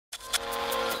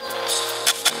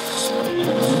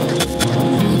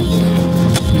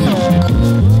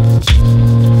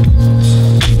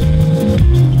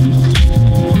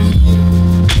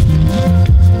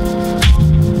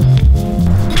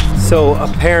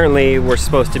Apparently, we're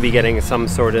supposed to be getting some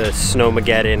sort of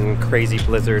snowmageddon, crazy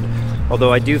blizzard.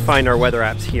 Although I do find our weather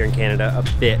apps here in Canada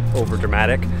a bit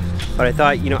overdramatic. But I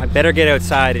thought, you know, I better get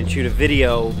outside and shoot a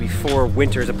video before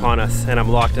winter's upon us and I'm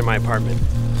locked in my apartment.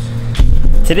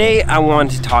 Today, I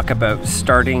want to talk about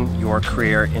starting your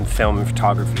career in film and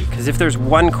photography. Because if there's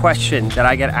one question that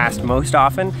I get asked most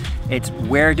often, it's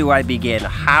where do I begin?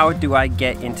 How do I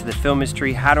get into the film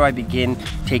industry? How do I begin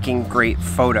taking great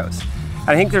photos?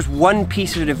 I think there's one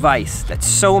piece of advice that's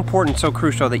so important, so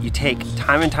crucial that you take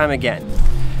time and time again.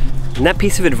 And that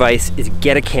piece of advice is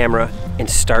get a camera and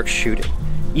start shooting.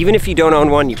 Even if you don't own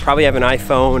one, you probably have an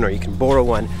iPhone or you can borrow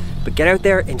one, but get out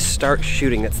there and start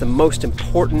shooting. That's the most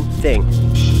important thing.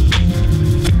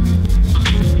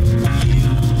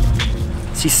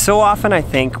 See, so often I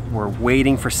think we're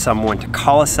waiting for someone to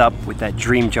call us up with that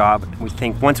dream job. We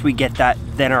think once we get that,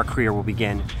 then our career will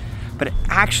begin. But it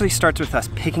actually starts with us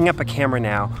picking up a camera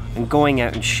now and going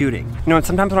out and shooting. You know, and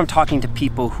sometimes when I'm talking to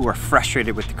people who are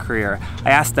frustrated with the career, I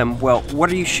ask them, well,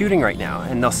 what are you shooting right now?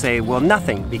 And they'll say, well,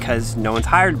 nothing, because no one's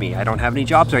hired me. I don't have any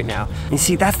jobs right now. And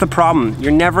see, that's the problem.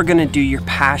 You're never gonna do your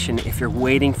passion if you're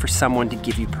waiting for someone to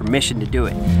give you permission to do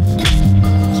it.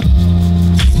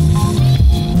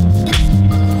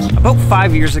 About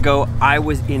 5 years ago, I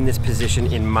was in this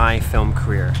position in my film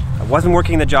career. I wasn't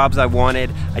working the jobs I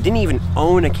wanted, I didn't even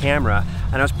own a camera,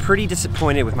 and I was pretty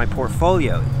disappointed with my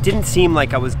portfolio. It didn't seem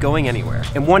like I was going anywhere.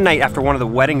 And one night after one of the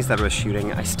weddings that I was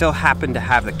shooting, I still happened to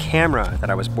have the camera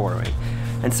that I was borrowing.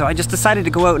 And so I just decided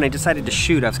to go out and I decided to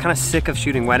shoot. I was kind of sick of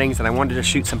shooting weddings and I wanted to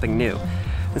shoot something new.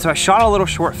 And so I shot a little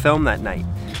short film that night.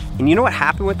 And you know what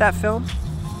happened with that film?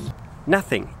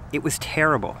 Nothing. It was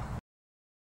terrible.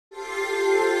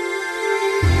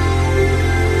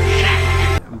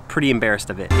 Pretty embarrassed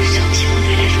of it.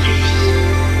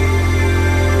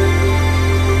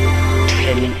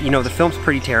 And you know, the film's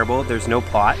pretty terrible, there's no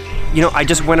plot. You know, I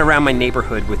just went around my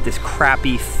neighborhood with this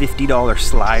crappy $50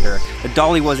 slider. The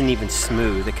dolly wasn't even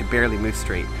smooth, it could barely move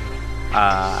straight.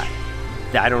 I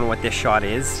don't know what this shot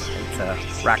is. It's a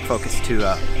rack focus to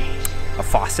a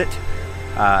faucet.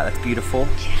 That's beautiful.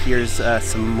 Here's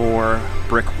some more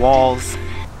brick walls.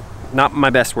 Not my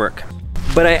best work.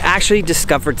 But I actually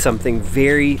discovered something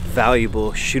very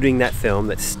valuable shooting that film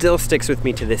that still sticks with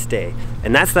me to this day.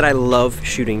 And that's that I love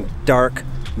shooting dark,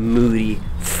 moody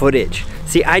footage.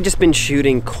 See, I just been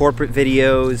shooting corporate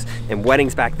videos and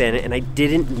weddings back then, and I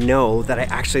didn't know that I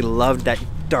actually loved that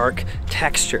dark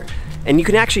texture. And you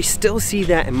can actually still see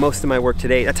that in most of my work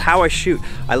today. That's how I shoot.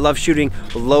 I love shooting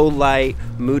low light,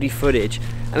 moody footage.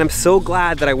 And I'm so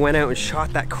glad that I went out and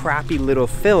shot that crappy little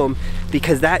film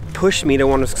because that pushed me to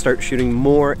want to start shooting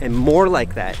more and more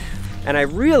like that. And I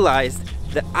realized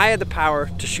that I had the power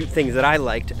to shoot things that I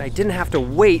liked and I didn't have to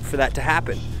wait for that to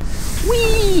happen.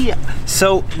 Whee!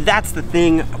 So that's the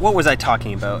thing. What was I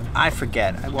talking about? I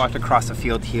forget. I walked across a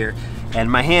field here and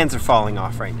my hands are falling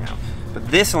off right now. But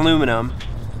this aluminum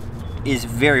is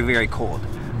very, very cold.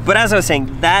 But as I was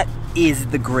saying, that is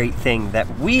the great thing, that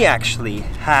we actually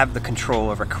have the control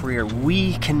of our career.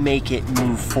 We can make it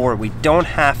move forward. We don't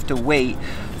have to wait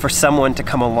for someone to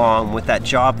come along with that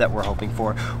job that we're hoping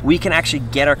for. We can actually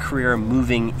get our career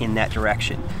moving in that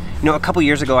direction. You know, a couple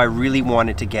years ago, I really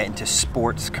wanted to get into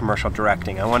sports commercial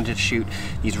directing. I wanted to shoot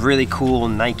these really cool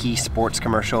Nike sports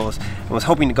commercials and was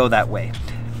hoping to go that way.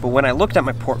 But when I looked at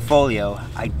my portfolio,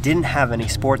 I didn't have any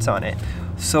sports on it.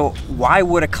 So why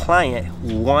would a client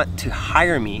want to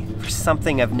hire me for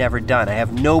something I've never done? I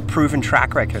have no proven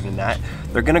track record in that.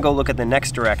 They're gonna go look at the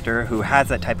next director who has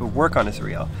that type of work on his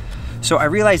reel. So I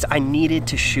realized I needed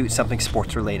to shoot something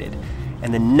sports related.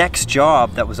 And the next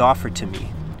job that was offered to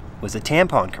me was a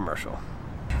Tampon commercial.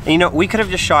 And you know, we could have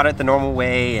just shot it the normal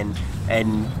way and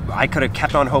I could have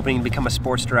kept on hoping to become a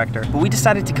sports director, but we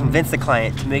decided to convince the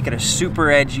client to make it a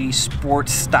super edgy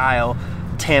sports style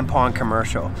Tampon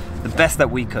commercial, the best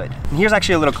that we could. And here's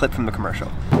actually a little clip from the commercial.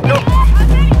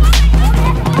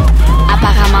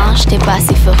 Apparemment, j'étais pas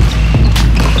assez forte.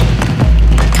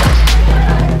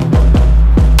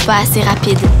 Pas assez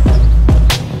rapide.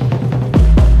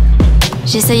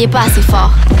 J'essayais pas assez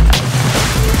fort.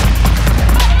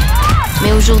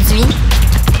 Mais aujourd'hui,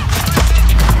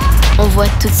 on voit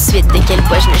tout de suite de quel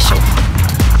poids je me chauffe.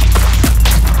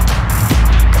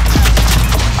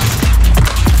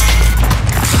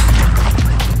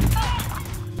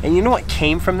 And you know what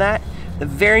came from that? The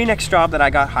very next job that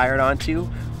I got hired onto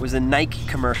was a Nike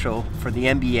commercial for the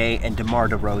NBA and DeMar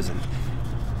DeRozan.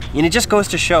 And it just goes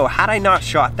to show, had I not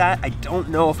shot that, I don't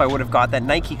know if I would have got that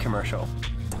Nike commercial.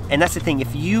 And that's the thing,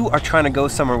 if you are trying to go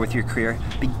somewhere with your career,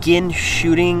 begin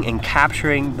shooting and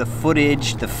capturing the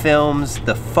footage, the films,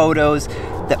 the photos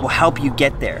that will help you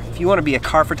get there. If you want to be a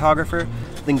car photographer,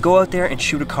 then go out there and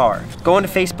shoot a car. Go onto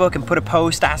Facebook and put a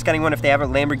post, ask anyone if they have a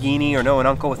Lamborghini or know an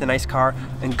uncle with a nice car,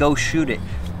 and go shoot it.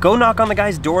 Go knock on the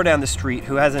guy's door down the street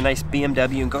who has a nice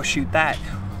BMW and go shoot that.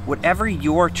 Whatever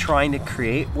you're trying to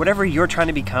create, whatever you're trying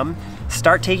to become,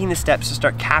 start taking the steps to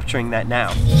start capturing that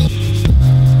now.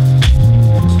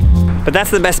 But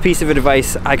that's the best piece of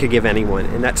advice I could give anyone,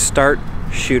 and that's start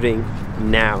shooting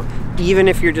now. Even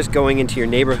if you're just going into your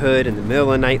neighborhood in the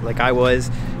middle of the night like I was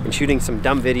and shooting some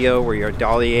dumb video where you're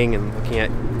dollying and looking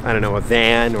at, I don't know, a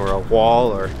van or a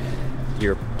wall or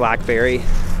your BlackBerry.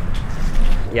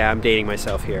 Yeah, I'm dating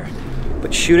myself here.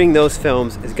 But shooting those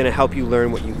films is gonna help you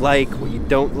learn what you like, what you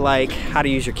don't like, how to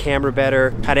use your camera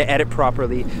better, how to edit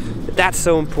properly. But that's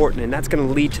so important, and that's gonna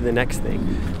lead to the next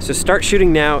thing. So start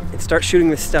shooting now and start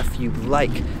shooting the stuff you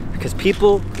like, because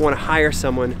people wanna hire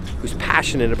someone who's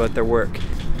passionate about their work.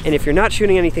 And if you're not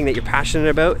shooting anything that you're passionate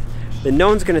about, then no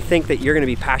one's gonna think that you're gonna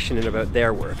be passionate about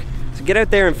their work. So get out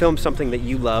there and film something that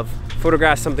you love,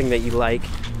 photograph something that you like,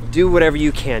 do whatever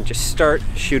you can, just start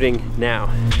shooting now.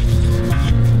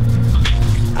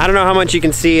 I don't know how much you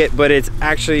can see it, but it's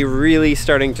actually really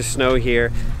starting to snow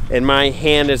here and my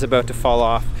hand is about to fall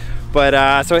off.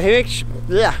 But so hey,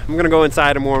 I'm gonna go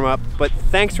inside and warm up. But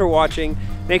thanks for watching.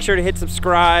 Make sure to hit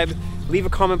subscribe, leave a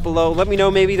comment below. Let me know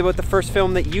maybe about the first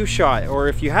film that you shot, or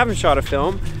if you haven't shot a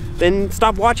film, then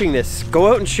stop watching this.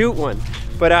 Go out and shoot one.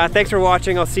 But thanks for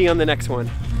watching. I'll see you on the next one.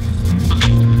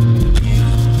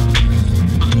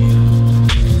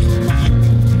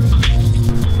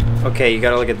 Okay, you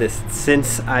gotta look at this.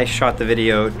 Since I shot the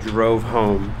video, drove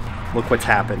home, look what's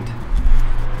happened.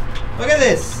 Look at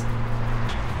this!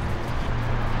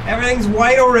 Everything's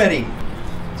white already.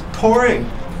 It's pouring.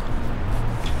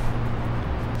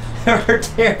 We're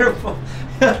terrible.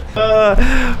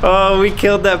 Oh, we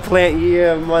killed that plant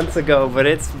months ago, but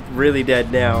it's really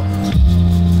dead now.